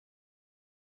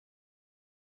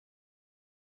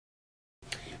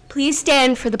Please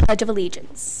stand for the Pledge of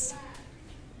Allegiance.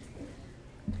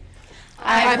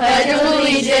 I pledge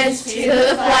allegiance to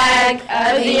the flag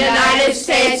of the United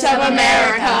States of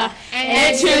America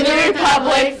and to the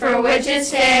republic for which it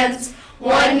stands,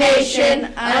 one nation,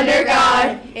 under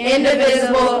God,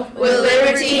 indivisible, with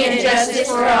liberty and justice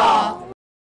for all.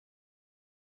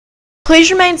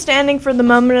 Please remain standing for the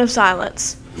moment of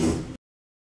silence.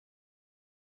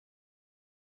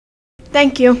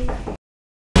 Thank you.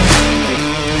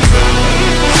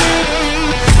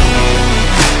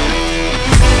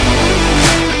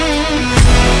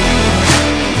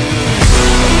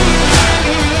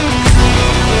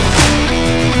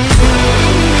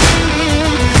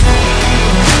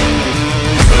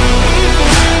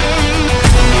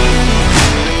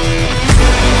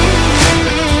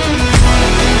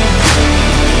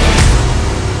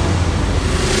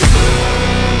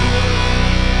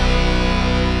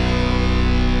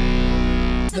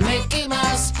 The Mickey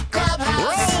Mouse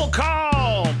Clubhouse. Roll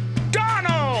call!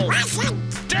 Donald!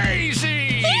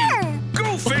 Daisy! Here!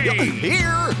 Goofy!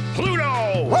 Here!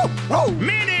 Pluto! Whoa, whoa.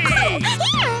 Minnie!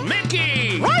 Here!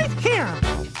 Mickey! Right here!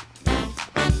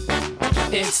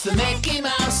 It's the Mickey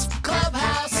Mouse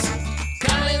Clubhouse.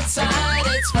 Come inside,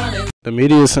 it's fun. The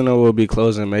Media Center will be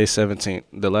closing May 17th.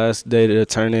 The last day to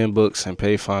turn in books and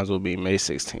pay fines will be May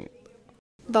 16th.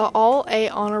 The All-A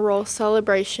Honor Roll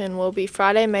celebration will be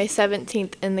Friday, May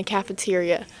 17th in the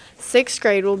cafeteria. 6th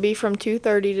grade will be from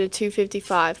 2:30 to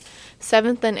 2:55.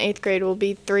 7th and 8th grade will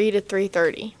be 3 to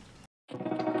 3:30.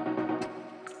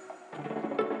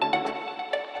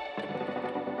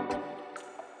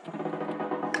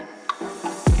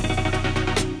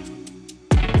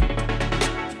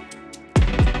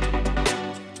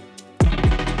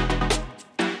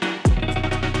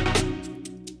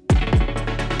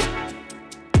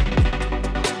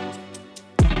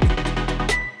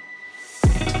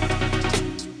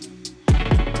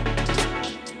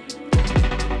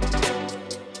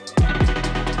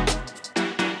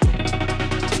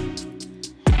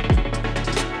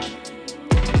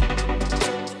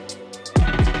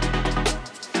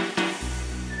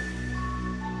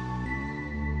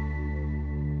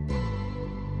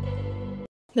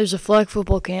 There's a flag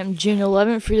football camp June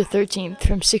 11th through the 13th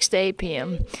from 6 to 8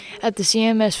 p.m. at the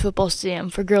CMS football stadium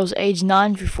for girls aged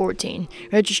 9 through 14.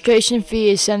 Registration fee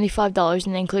is $75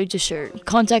 and includes a shirt.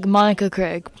 Contact Monica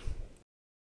Craig.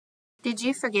 Did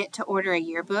you forget to order a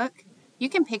yearbook? You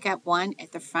can pick up one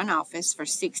at the front office for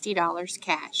 $60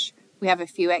 cash. We have a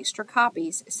few extra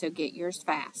copies, so get yours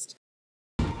fast.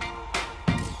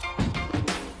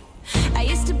 I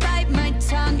used to bite my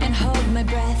tongue and hold my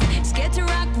breath, scared to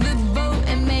run